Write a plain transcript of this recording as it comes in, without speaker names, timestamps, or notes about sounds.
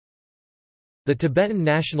The Tibetan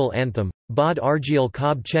National Anthem, Bod Argyal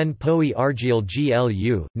Kob Chen Poi Argyal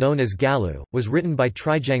Glu, known as Gyallu, was written by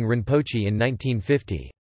Trijang Rinpoche in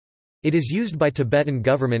 1950. It is used by Tibetan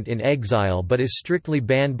government in exile but is strictly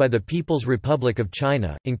banned by the People's Republic of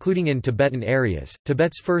China, including in Tibetan areas.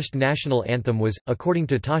 Tibet's first national anthem was, according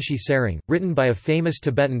to Tashi Tsering, written by a famous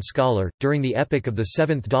Tibetan scholar, during the epoch of the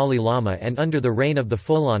 7th Dalai Lama and under the reign of the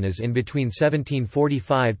Pholanas in between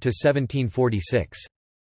 1745 to 1746.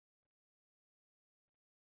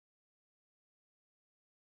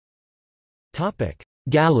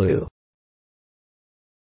 Gyallu.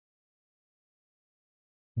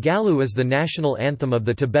 Gyallu is the national anthem of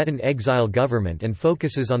the Tibetan exile government and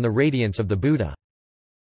focuses on the radiance of the Buddha.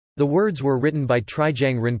 The words were written by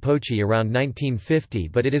Trijang Rinpoche around 1950,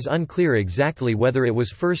 but it is unclear exactly whether it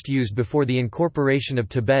was first used before the incorporation of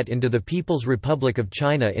Tibet into the People's Republic of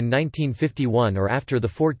China in 1951 or after the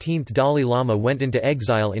 14th Dalai Lama went into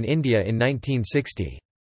exile in India in 1960.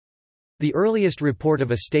 The earliest report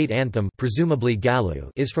of a state anthem, presumably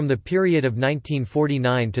Gyallu, is from the period of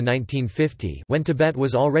 1949 to 1950, when Tibet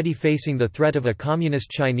was already facing the threat of a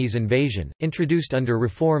communist Chinese invasion, introduced under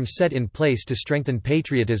reforms set in place to strengthen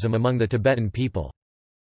patriotism among the Tibetan people.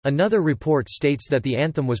 Another report states that the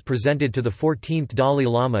anthem was presented to the 14th Dalai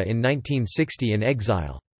Lama in 1960 in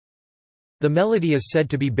exile. The melody is said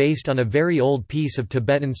to be based on a very old piece of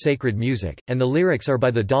Tibetan sacred music, and the lyrics are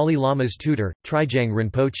by the Dalai Lama's tutor, Trijang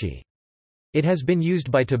Rinpoche. It has been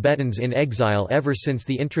used by Tibetans in exile ever since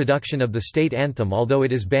the introduction of the state anthem, although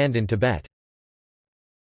it is banned in Tibet.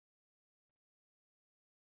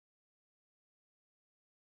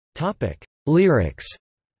 Lyrics.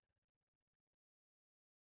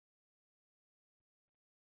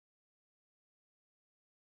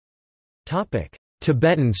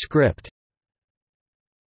 Tibetan script.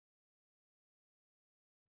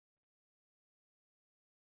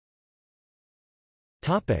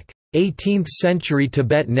 Topic: 18th-century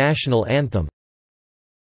Tibet national anthem.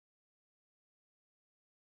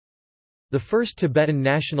 The first Tibetan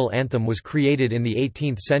national anthem was created in the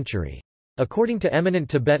 18th century. According to eminent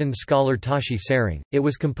Tibetan scholar Tashi Tsering, it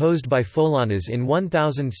was composed by Pholanas in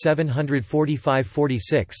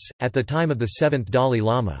 1745–46, at the time of the 7th Dalai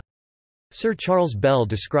Lama. Sir Charles Bell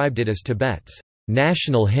described it as Tibet's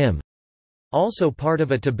national hymn, also part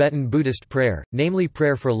of a Tibetan Buddhist prayer, namely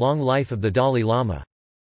prayer for long life of the Dalai Lama.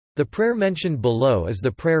 The prayer mentioned below is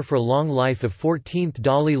the prayer for long life of 14th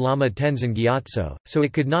Dalai Lama Tenzin Gyatso, so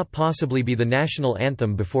it could not possibly be the national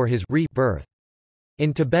anthem before his rebirth.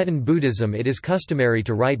 In Tibetan Buddhism it is customary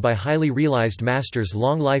to write by highly realized masters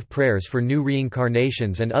long life prayers for new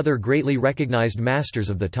reincarnations and other greatly recognized masters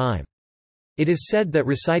of the time. It is said that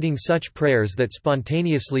reciting such prayers that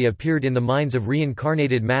spontaneously appeared in the minds of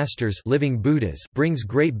reincarnated masters, living Buddhas, brings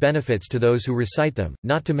great benefits to those who recite them,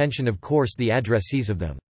 not to mention of course the addressees of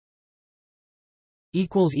them.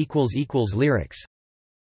 Lyrics